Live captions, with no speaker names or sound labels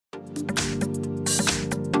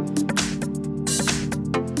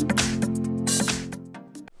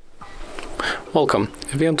Welcome.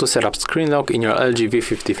 If you want to set up screen lock in your LG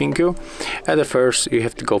V50 ThinQ, at the first you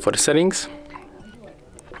have to go for the settings.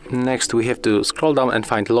 Next we have to scroll down and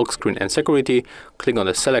find lock screen and security. Click on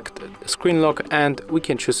the select screen lock and we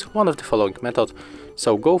can choose one of the following methods.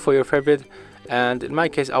 So go for your favorite, and in my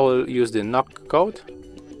case I will use the knock code.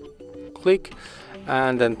 Click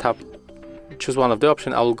and then choose one of the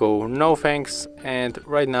options. I will go no thanks, and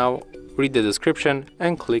right now read the description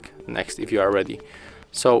and click next if you are ready.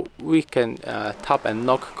 So we can tap and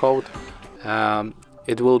knock code.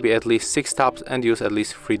 It will be at least 6 taps and use at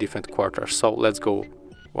least 3 different quarters. So let's go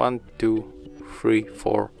 1, 2, 3,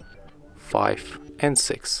 4, 5 and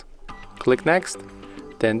 6. Click next,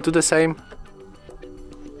 then do the same,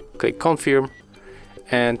 click confirm,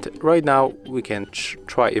 and right now we can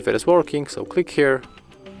try if it is working. So click here,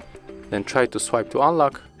 then try to swipe to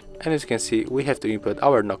unlock, and as you can see we have to input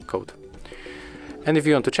our knock code. And if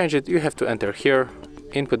you want to change it, you have to enter here,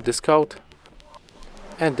 input this code,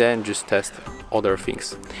 and then just test other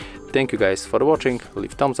things. Thank you guys for watching.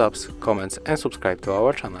 Leave thumbs ups, comments and subscribe to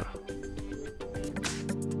our channel.